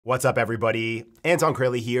What's up, everybody? Anton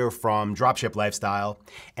Crayley here from Dropship Lifestyle.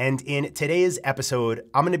 And in today's episode,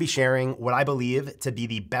 I'm going to be sharing what I believe to be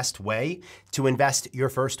the best way to invest your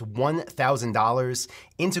first $1,000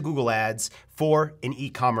 into Google Ads for an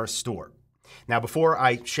e-commerce store. Now, before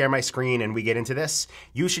I share my screen and we get into this,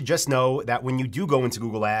 you should just know that when you do go into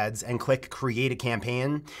Google Ads and click Create a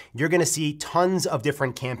Campaign, you're going to see tons of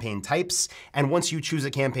different campaign types. And once you choose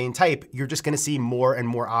a campaign type, you're just going to see more and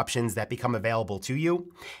more options that become available to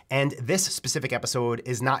you. And this specific episode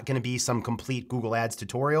is not going to be some complete Google Ads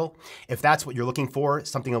tutorial. If that's what you're looking for,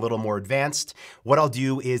 something a little more advanced, what I'll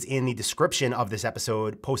do is in the description of this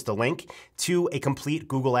episode, post a link to a complete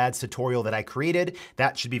Google Ads tutorial that I created.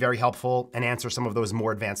 That should be very helpful and answer some of those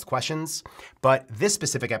more advanced questions. But this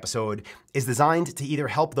specific episode is designed to either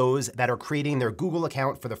help those that are creating their Google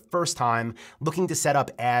account for the first time, looking to set up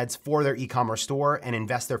ads for their e-commerce store and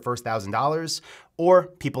invest their first $1,000, or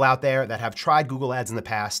people out there that have tried Google Ads in the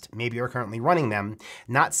past, maybe are currently running them,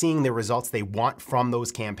 not seeing the results they want from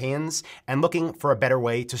those campaigns, and looking for a better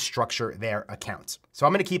way to structure their account. So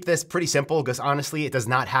I'm going to keep this pretty simple because honestly, it does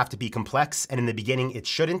not have to be complex, and in the beginning, it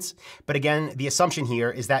shouldn't. But again, the assumption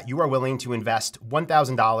here is that you are willing to invest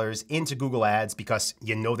 $1,000 into Google Ads because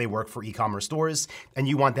you know they work for e-commerce stores and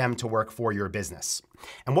you want them to work for your business.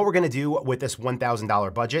 And what we're going to do with this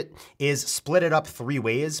 $1,000 budget is split it up 3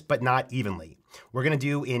 ways, but not evenly. We're going to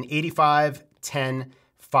do an 85, 10,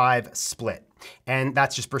 5 split. And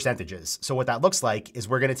that's just percentages. So what that looks like is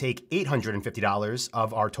we're going to take $850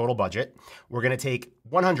 of our total budget. We're going to take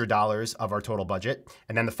 $100 of our total budget.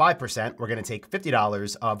 And then the 5%, we're going to take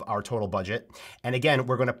 $50 of our total budget. And again,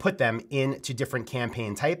 we're going to put them into different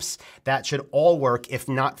campaign types that should all work, if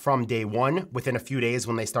not from day one, within a few days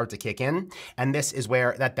when they start to kick in. And this is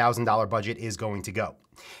where that $1,000 budget is going to go.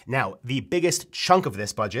 Now, the biggest chunk of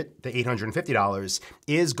this budget, the $850,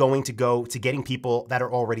 is going to go to getting people that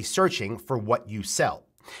are already searching for what you sell.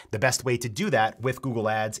 The best way to do that with Google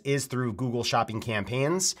Ads is through Google Shopping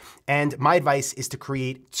campaigns, and my advice is to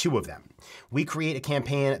create 2 of them. We create a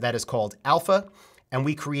campaign that is called Alpha, and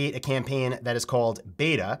we create a campaign that is called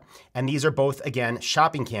Beta, and these are both, again,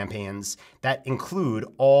 shopping campaigns that include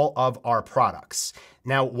all of our products.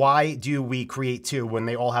 Now, why do we create 2 when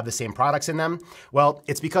they all have the same products in them? Well,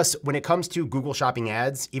 it's because when it comes to Google Shopping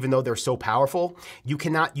ads, even though they're so powerful, you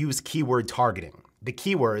cannot use keyword targeting. The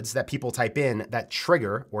keywords that people type in that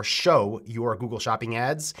trigger or show your Google Shopping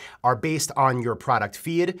ads are based on your product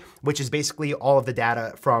feed, which is basically all of the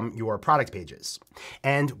data from your product pages.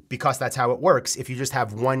 And because that's how it works, if you just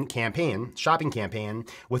have one campaign, shopping campaign,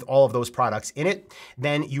 with all of those products in it,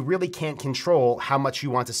 then you really can't control how much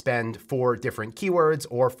you want to spend for different keywords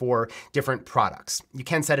or for different products. You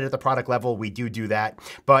can set it at the product level, we do that,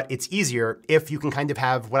 but it's easier if you can kind of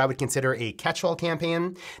have what I would consider a catch-all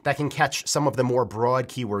campaign that can catch some of the more broad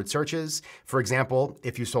keyword searches. For example,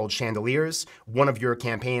 if you sold chandeliers, one of your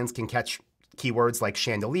campaigns can catch keywords like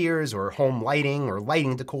chandeliers or home lighting or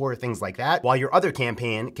lighting decor, things like that, while your other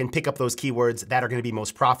campaign can pick up those keywords that are going to be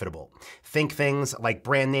most profitable. Think things like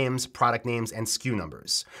brand names, product names, and SKU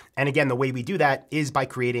numbers. And again, the way we do that is by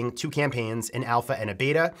creating 2 campaigns, an alpha and a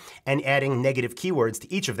beta, and adding negative keywords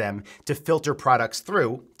to each of them to filter products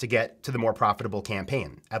through to get to the more profitable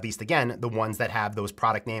campaign. At least, again, the ones that have those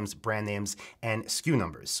product names, brand names, and SKU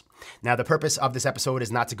numbers. Now, the purpose of this episode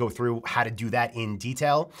is not to go through how to do that in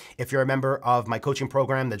detail. If you're a member of my coaching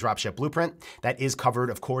program, the Dropship Blueprint, that is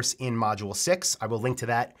covered, of course, in Module 6. I will link to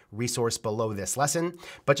that resource below this lesson.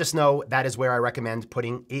 But just know that is where I recommend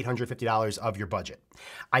putting $850 of your budget.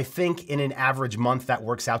 I think in an average month, that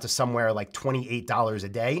works out to somewhere like $28 a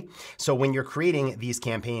day. So when you're creating these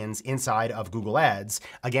campaigns inside of Google Ads,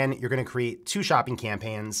 again, you're going to create 2 shopping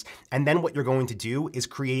campaigns. And then what you're going to do is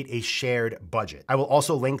create a shared budget. I will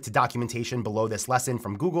also link to documentation below this lesson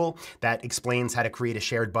from Google that explains how to create a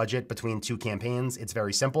shared budget between 2 campaigns. It's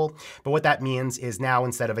very simple. But what that means is now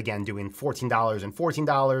instead of, again, doing $14 and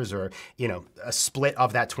 $14 or, a split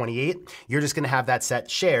of that 28, you're just going to have that set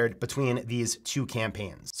shared between these 2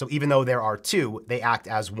 campaigns. So even though there are 2, they act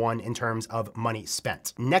as 1 in terms of money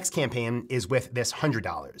spent. Next campaign is with this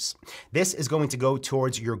 $100. This is going to go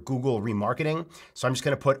towards your Google remarketing. So I'm just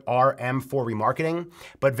going to put RM for remarketing,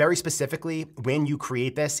 but very specifically, when you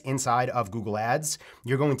create this inside of Google Ads,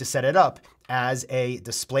 you're going to set it up as a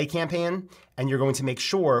display campaign, and you're going to make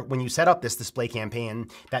sure when you set up this display campaign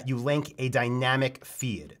that you link a dynamic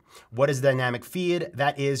feed. What is the dynamic feed?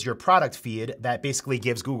 That is your product feed that basically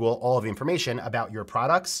gives Google all of the information about your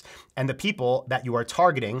products and the people that you are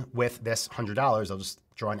targeting with this $100. I'll just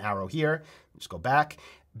draw an arrow here, just go back.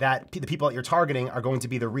 that the people that you're targeting are going to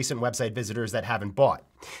be the recent website visitors that haven't bought.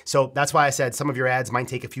 So that's why I said some of your ads might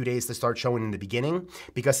take a few days to start showing in the beginning,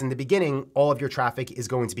 because in the beginning, all of your traffic is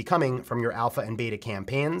going to be coming from your alpha and beta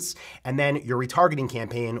campaigns. And then your retargeting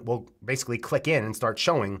campaign will basically click in and start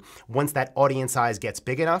showing once that audience size gets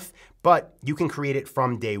big enough. But you can create it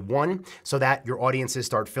from day one so that your audiences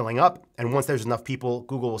start filling up. And once there's enough people,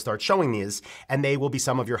 Google will start showing these, and they will be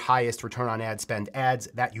some of your highest return on ad spend ads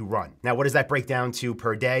that you run. Now, what does that break down to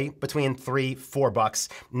per day? Between $3-4,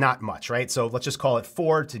 not much, right? So let's just call it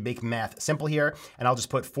 4 to make math simple here. And I'll just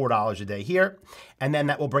put $4 a day here. And then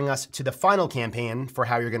that will bring us to the final campaign for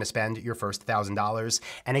how you're gonna spend your first $1,000.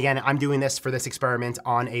 And again, I'm doing this for this experiment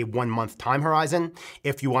on a 1-month time horizon.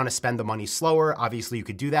 If you wanna spend the money slower, obviously you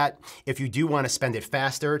could do that. If you do wanna spend it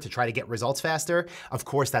faster to try to get results faster, of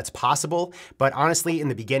course that's possible. But honestly, in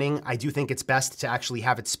the beginning, I do think it's best to actually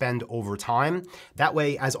have it spend over time. That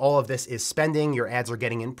way, as all of this is spending, your ads are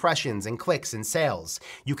getting impressions and clicks and sales.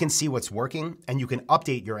 You can see what's working, and you can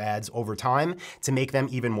update your ads over time to make them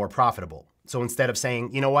even more profitable. So instead of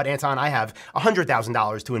saying, you know what, Anton, I have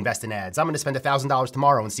 $100,000 to invest in ads. I'm gonna spend $1,000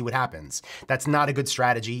 tomorrow and see what happens. That's not a good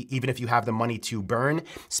strategy, even if you have the money to burn.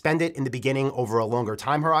 Spend it in the beginning over a longer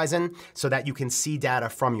time horizon so that you can see data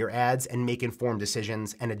from your ads and make informed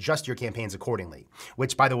decisions and adjust your campaigns accordingly.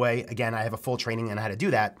 Which, by the way, again, I have a full training on how to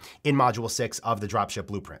do that in Module 6 of the Dropship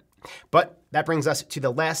Blueprint. But that brings us to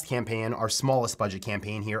the last campaign, our smallest budget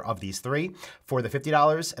campaign here of these three for the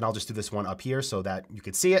 $50. And I'll just do this one up here so that you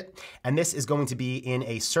could see it. And this is going to be in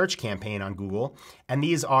a search campaign on Google. And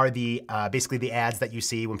these are the basically the ads that you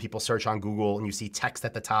see when people search on Google and you see text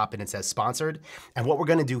at the top and it says sponsored. And what we're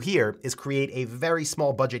going to do here is create a very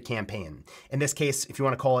small budget campaign. In this case, if you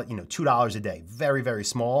want to call it, $2 a day, very, very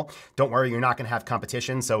small. Don't worry, you're not going to have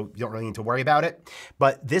competition, so you don't really need to worry about it.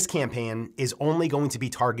 But this campaign is only going to be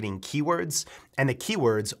targeting keywords, and the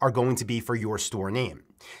keywords are going to be for your store name.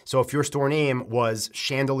 So if your store name was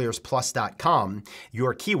chandeliersplus.com,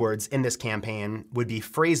 your keywords in this campaign would be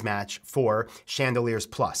phrase match for chandeliers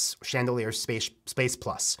plus, chandeliers space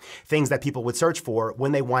plus, things that people would search for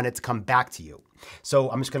when they wanted to come back to you. So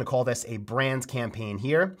I'm just going to call this a brand campaign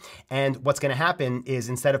here. And what's going to happen is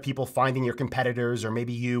instead of people finding your competitors or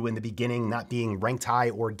maybe you in the beginning not being ranked high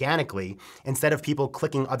organically, instead of people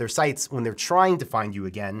clicking other sites when they're trying to find you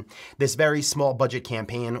again, this very small budget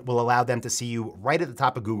campaign will allow them to see you right at the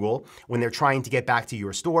top of Google when they're trying to get back to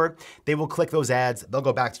your store. They will click those ads, they'll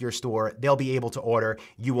go back to your store, they'll be able to order,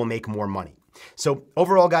 you will make more money. So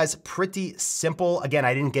overall, guys, pretty simple. Again,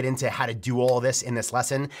 I didn't get into how to do all this in this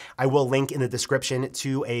lesson. I will link in the description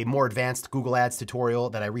to a more advanced Google Ads tutorial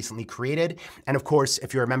that I recently created. And of course,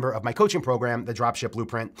 if you're a member of my coaching program, the Dropship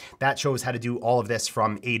Blueprint, that shows how to do all of this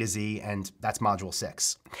from A to Z, and that's Module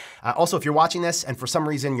 6. Also, if you're watching this and for some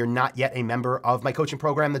reason you're not yet a member of my coaching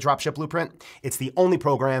program, the Dropship Blueprint, it's the only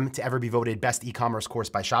program to ever be voted best e-commerce course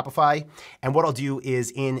by Shopify. And what I'll do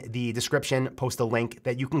is in the description, post a link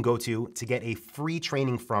that you can go to get a free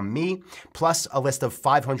training from me, plus a list of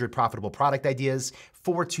 500 profitable product ideas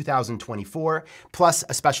for 2024, plus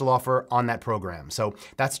a special offer on that program. So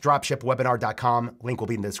that's dropshipwebinar.com. Link will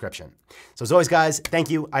be in the description. So as always, guys, thank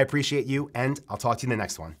you. I appreciate you, and I'll talk to you in the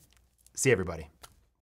next one. See everybody.